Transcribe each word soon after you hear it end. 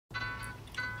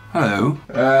Hello,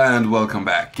 and welcome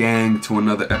back, gang, to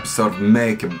another episode of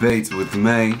Make a Beat with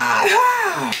me.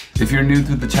 If you're new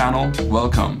to the channel,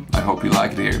 welcome. I hope you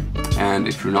like it here. And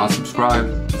if you're not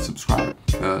subscribed, subscribe,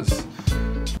 because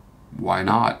why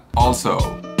not?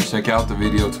 Also, check out the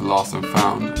video to Lost and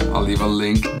Found. I'll leave a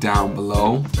link down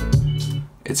below.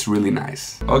 It's really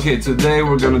nice. Okay, today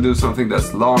we're gonna do something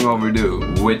that's long overdue,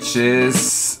 which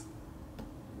is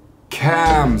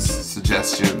Cam's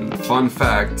suggestion. Fun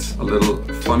fact, a little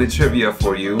funny trivia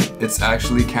for you. It's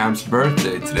actually Cam's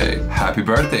birthday today. Happy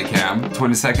birthday, Cam.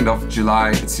 22nd of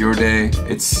July, it's your day.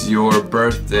 It's your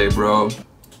birthday, bro.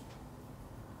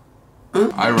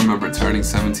 I remember turning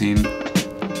 17.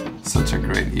 Such a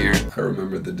great year. I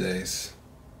remember the days.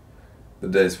 The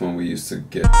days when we used to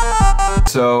get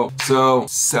So,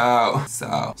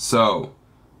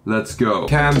 let's go.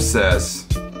 Cam says,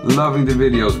 loving the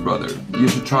videos, brother. You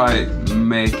should try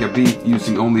make a beat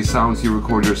using only sounds you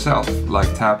record yourself,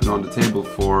 like tapping on the table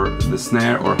for the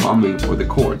snare or humming for the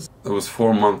chords. That was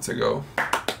 4 months ago.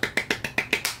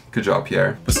 Good job,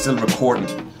 Pierre. But still recording,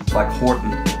 like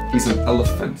Horton. He's an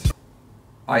elephant.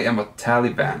 I am a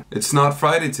Taliban. It's not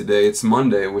Friday today, it's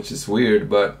Monday, which is weird,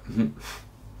 but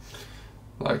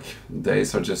like,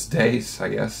 days are just days, I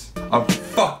guess. I've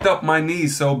fucked up my knee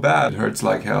so bad. It hurts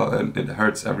like hell, and it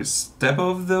hurts every step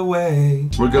of the way.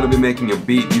 We're gonna be making a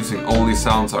beat using only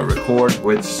sounds I record,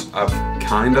 which I've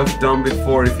kind of done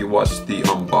before if you watched the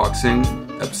unboxing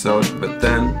episode, but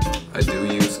then I do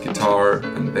use guitar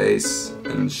and bass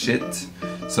and shit,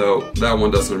 so that one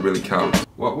doesn't really count.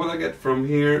 What will I get from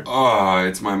here? Ah,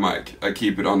 it's my mic. I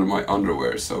keep it under my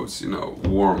underwear so it's, you know,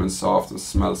 warm and soft and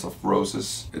smells of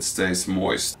roses. It stays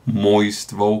moist. Moist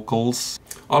vocals.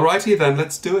 Alrighty then,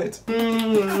 let's do it.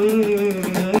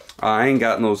 I ain't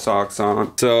got no socks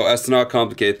on. So as to not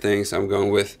complicate things, I'm going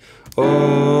with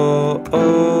oh,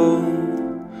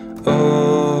 oh,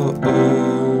 oh,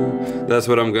 oh. That's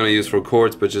what I'm gonna use for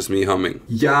chords, but just me humming.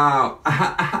 Yeah.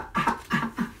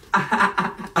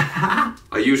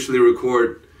 I usually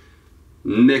record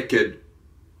naked,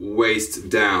 waist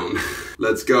down.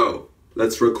 Let's go.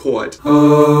 Let's record.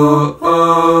 Oh,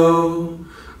 oh,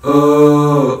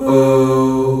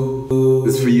 oh, oh.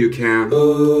 This is for you, Cam.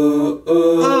 Oh,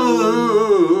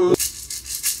 oh.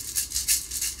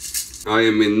 I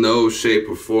am in no shape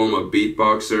or form a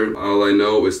beatboxer. All I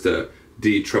know is the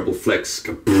D treble flex. Is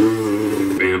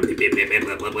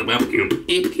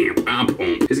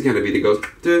it gonna be that goes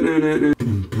boom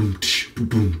boom tsh,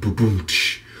 boom boom boom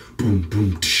tsh, boom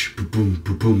boom tsh, boom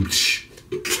boom boom tsh.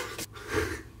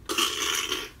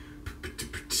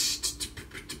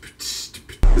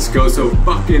 This goes so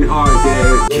fucking hard,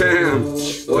 dude. Cam,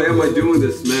 why am I doing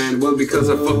this, man? Well, because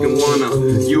I fucking wanna.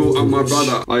 You are my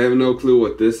brother. I have no clue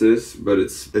what this is, but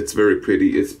it's very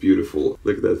pretty. It's beautiful.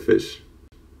 Look at that fish.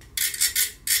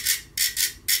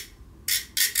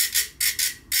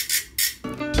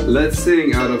 Let's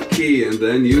sing out of key and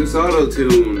then use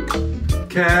auto-tune.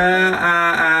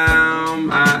 Cam,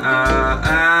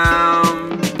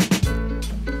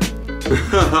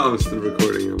 I'm still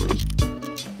recording,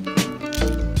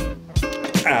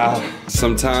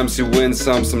 Sometimes you win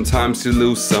some, sometimes you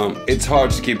lose some. It's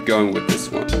hard to keep going with this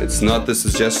one. It's not the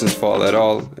suggestion's fault at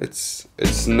all. It's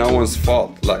no one's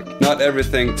fault. Like, not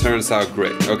everything turns out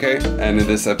great, okay? And in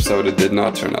this episode it did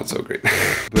not turn out so great.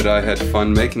 But I had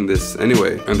fun making this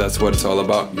anyway, and that's what it's all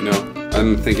about, you know?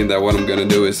 I'm thinking that what I'm gonna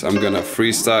do is I'm gonna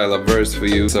freestyle a verse for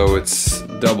you, so it's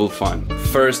double fun.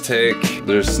 First take,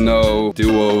 there's no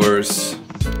do-overs.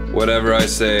 Whatever I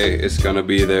say is gonna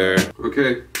be there.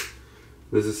 Okay.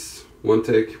 This is one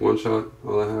take, one shot,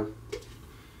 all I have.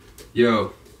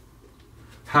 Yo.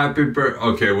 Happy birthday.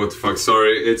 Okay, what the fuck,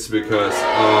 sorry, it's because,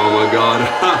 oh my god.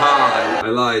 I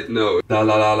lied, no. La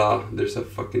la la la, there's a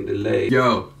fucking delay.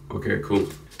 Yo. Okay, cool.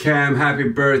 Cam, happy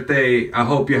birthday. I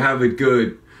hope you have it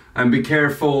good. And be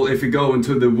careful if you go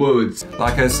into the woods.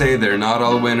 Like I say, they're not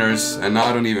all winners, and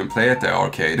I don't even play at the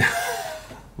arcade.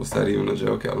 Was that even a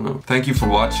joke? I don't know. Thank you for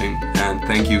watching, and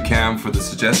thank you, Cam, for the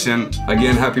suggestion.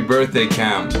 Again, happy birthday,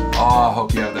 Cam. Oh, I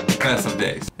hope you have the best of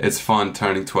days. It's fun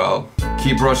turning 12.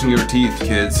 Keep brushing your teeth,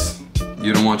 kids.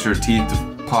 You don't want your teeth to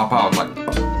pop out like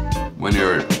when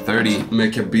you're 30.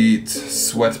 Make a beat,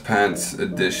 sweatpants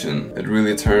edition. It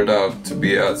really turned out to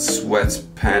be a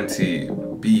sweatpanty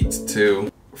beat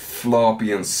too.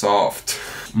 Floppy and soft.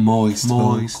 Moist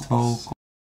vocal.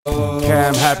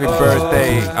 Cam, happy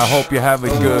birthday, I hope you have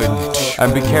it good.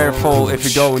 And be careful if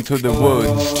you go into the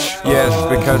woods. Yes,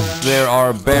 because there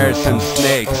are bears and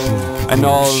snakes. and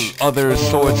all other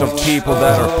sorts of people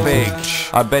that are fake.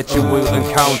 I bet you will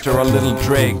encounter a little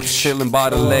Drake chilling by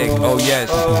the lake, oh yes,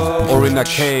 or in a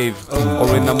cave,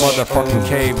 or in a motherfucking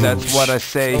cave. That's what I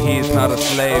say. He is not a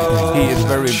slave, he is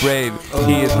very brave.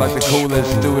 He is like the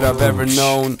coolest dude I've ever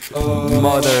known.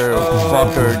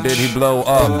 Motherfucker, did he blow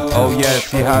up? Oh yes,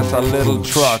 he has a little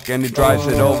truck and he drives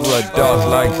it over a duck.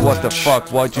 Like what the fuck,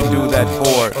 what'd you do that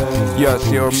for? Yes,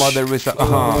 your mother is a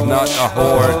not a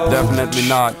whore, definitely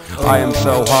not. I am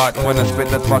so hot when I spit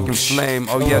that fucking flame.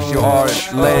 Oh yes, you are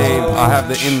lame. I have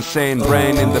the insane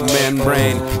brain in the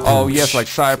membrane. Oh yes, like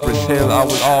Cypress Hill, I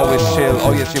will always chill.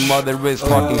 Oh yes, your mother is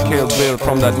fucking Kill Bill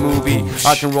from that movie.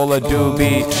 I can roll a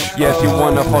doobie. Yes, you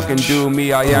wanna fucking do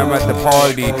me. I am at the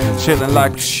party, chilling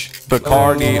like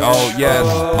Bacardi. Oh yes,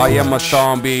 I am a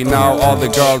zombie. Now all the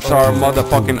girls are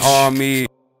motherfucking on me.